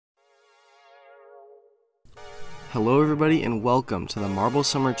Hello everybody and welcome to the Marble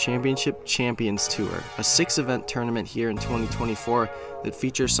Summer Championship Champions Tour, a 6-event tournament here in 2024 that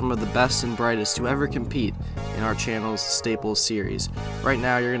features some of the best and brightest to ever compete in our channel's Staples series. Right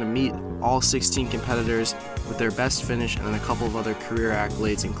now you're going to meet all 16 competitors with their best finish and then a couple of other career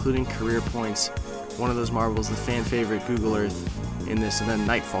accolades, including career points. One of those marbles, the fan favorite Google Earth in this, and then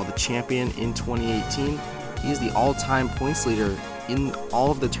Nightfall, the champion in 2018. He is the all-time points leader in all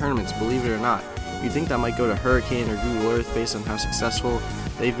of the tournaments, believe it or not. You'd think that might go to Hurricane or Google Earth based on how successful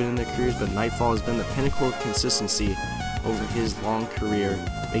they've been in their careers, but Nightfall has been the pinnacle of consistency over his long career,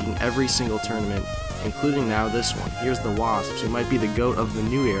 making every single tournament, including now this one. Here's the Wasps, who might be the GOAT of the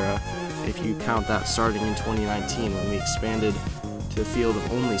new era, if you count that starting in 2019 when we expanded to a field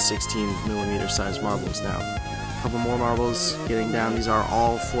of only 16mm sized marbles now. A couple more marbles getting down. These are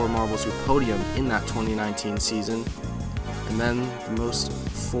all 4 marbles who podiumed in that 2019 season. And then the most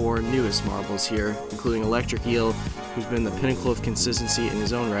 4 newest marbles here, including Electric Eel, who's been the pinnacle of consistency in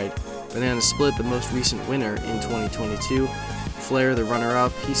his own right, Banana Split, the most recent winner in 2022, Flare, the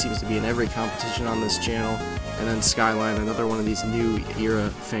runner-up, he seems to be in every competition on this channel, and then Skyline, another one of these new era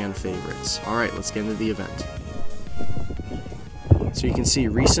fan favorites. Alright, let's get into the event. So you can see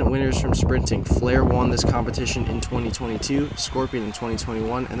recent winners from sprinting. Flare won this competition in 2022, Scorpion in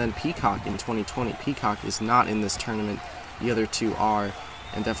 2021, and then Peacock in 2020. Peacock is not in this tournament. The other 2 are,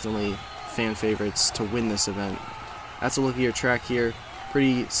 and definitely fan favorites to win this event. That's a look at your track here.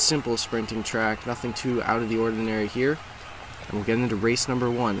 Pretty simple sprinting track, nothing too out of the ordinary here. And we'll get into race number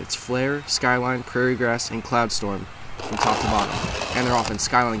 1. It's Flare, Skyline, Prairie Grass, and Cloudstorm from top to bottom. And they're off, and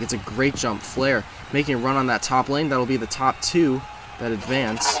Skyline gets a great jump. Flare making a run on that top lane. That'll be the top 2 that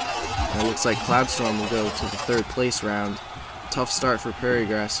advance. And it looks like Cloudstorm will go to the 3rd place round. Tough start for Prairie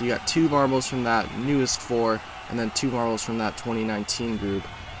Grass. So you got 2 marbles from that newest 4, and then 2 marbles from that 2019 group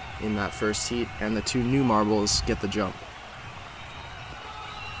in that first heat, and the 2 new marbles get the jump.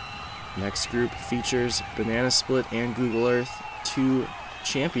 Next group features Banana Split and Google Earth, 2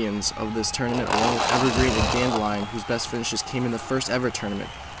 champions of this tournament, along with Evergreen and Dandelion, whose best finishes came in the first ever tournament.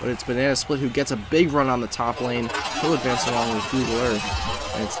 But it's Banana Split who gets a big run on the top lane. He'll advance along with Google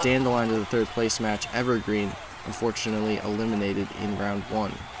Earth, and it's Dandelion to the 3rd place match. Evergreen, unfortunately, eliminated in round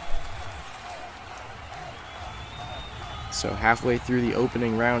 1. So halfway through the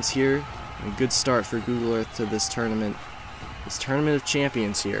opening rounds here, a good start for Google Earth to this tournament. This tournament of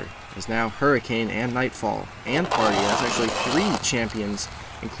champions here is now Hurricane and Nightfall and Party. That's actually 3 champions,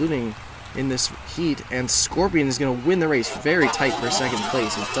 including in this heat, and Scorpion is going to win the race. Very tight for 2nd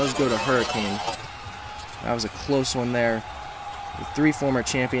place. It does go to Hurricane. That was a close one there. The 3 former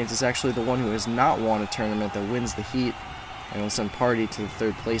champions is actually the one who has not won a tournament that wins the heat, and will send Party to the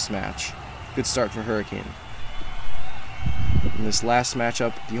 3rd place match. Good start for Hurricane. In this last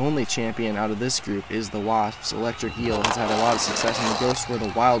matchup, the only champion out of this group is the Wasps. Electric Eel has had a lot of success, and the Ghosts were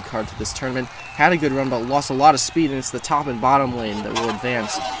the wild card to this tournament. Had a good run, but lost a lot of speed, and it's the top and bottom lane that will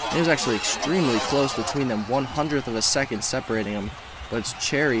advance. It was actually extremely close between them, 1/100th of a second separating them. But it's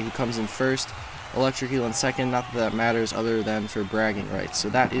Cherry who comes in first, Electric Eel in second. Not that that matters other than for bragging rights. So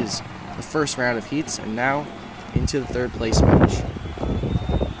that is the first round of heats, and now into the 3rd place match.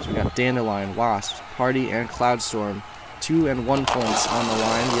 So we got Dandelion, Wasp, Party, and Cloudstorm. 2 and 1 points on the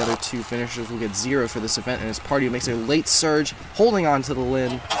line. The other 2 finishers will get 0 for this event, and it's Party who makes a late surge, holding on to the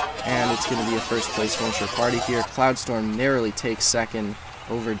Lin, and it's going to be a 1st place finisher. Party here. Cloudstorm narrowly takes 2nd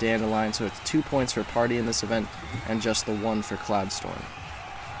over Dandelion, so it's 2 points for Party in this event, and just the 1 for Cloudstorm.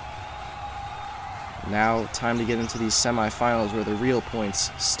 Now, time to get into these semifinals where the real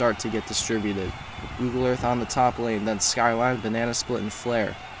points start to get distributed. Google Earth on the top lane, then Skyline, Banana Split, and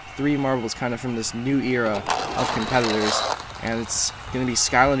Flare. 3 marbles kind of from this new era of competitors, and it's going to be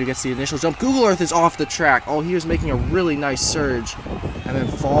Skyline who gets the initial jump. Google Earth is off the track. Oh, he was making a really nice surge, and then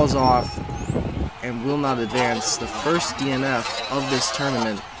falls off and will not advance. The first DNF of this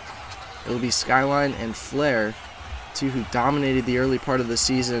tournament. It will be Skyline and Flare, 2 who dominated the early part of the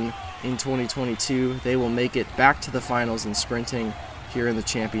season in 2022. They will make it back to the finals in sprinting here in the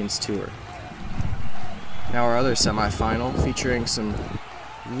Champions Tour. Now our other semifinal, featuring some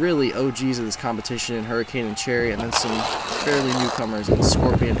really OGs of this competition in Hurricane and Cherry, and then some fairly newcomers in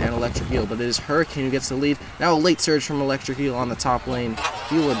Scorpion and Electric Eel. But it is Hurricane who gets the lead. Now a late surge from Electric Eel on the top lane.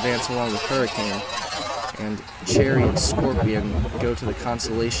 He will advance along with Hurricane, and Cherry and Scorpion go to the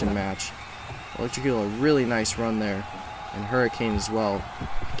consolation match. Electric Eel, a really nice run there, and Hurricane as well,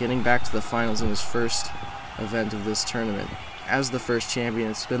 getting back to the finals in his first event of this tournament. As the first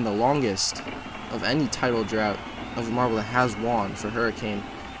champion, it's been the longest of any title drought of a marble that has won for Hurricane.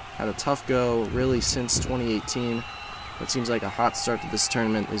 Had a tough go really since 2018, but seems like a hot start to this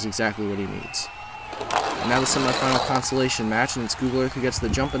tournament is exactly what he needs. And now the semifinal consolation match, and it's Google Earth who gets the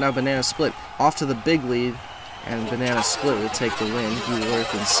jump, and now Banana Split off to the big lead, and Banana Split will take the win. Google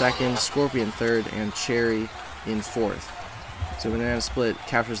Earth in second, Scorpion third, and Cherry in fourth. So Banana Split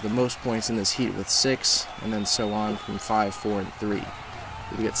captures the most points in this heat with 6, and then so on from 5, 4, and 3.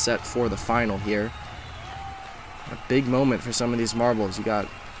 We get set for the final here. A big moment for some of these marbles. You got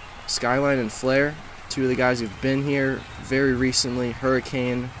Skyline and Flare, two of the guys who've been here very recently.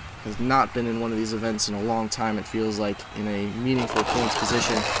 Hurricane has not been in one of these events in a long time, it feels like, in a meaningful points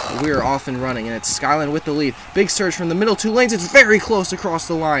position. But we are off and running, and it's Skyline with the lead. Big surge from the middle 2 lanes. It's very close across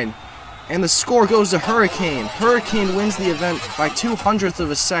the line. And the score goes to Hurricane. Hurricane wins the event by 0.02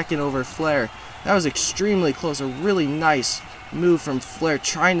 of a second over Flare. That was extremely close. A really nice move from Flare,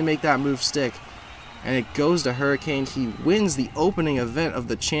 trying to make that move stick. And it goes to Hurricane. He wins the opening event of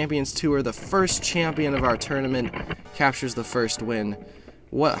the Champions Tour. The first champion of our tournament captures the first win.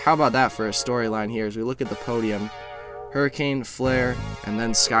 How about that for a storyline here as we look at the podium? Hurricane, Flare, and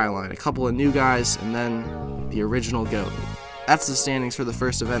then Skyline. A couple of new guys, and then the original GOAT. That's the standings for the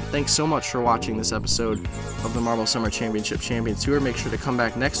first event. Thanks so much for watching this episode of the Marble Summer Championship Champions Tour. Make sure to come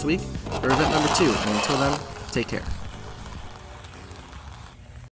back next week for event number 2. And until then, take care.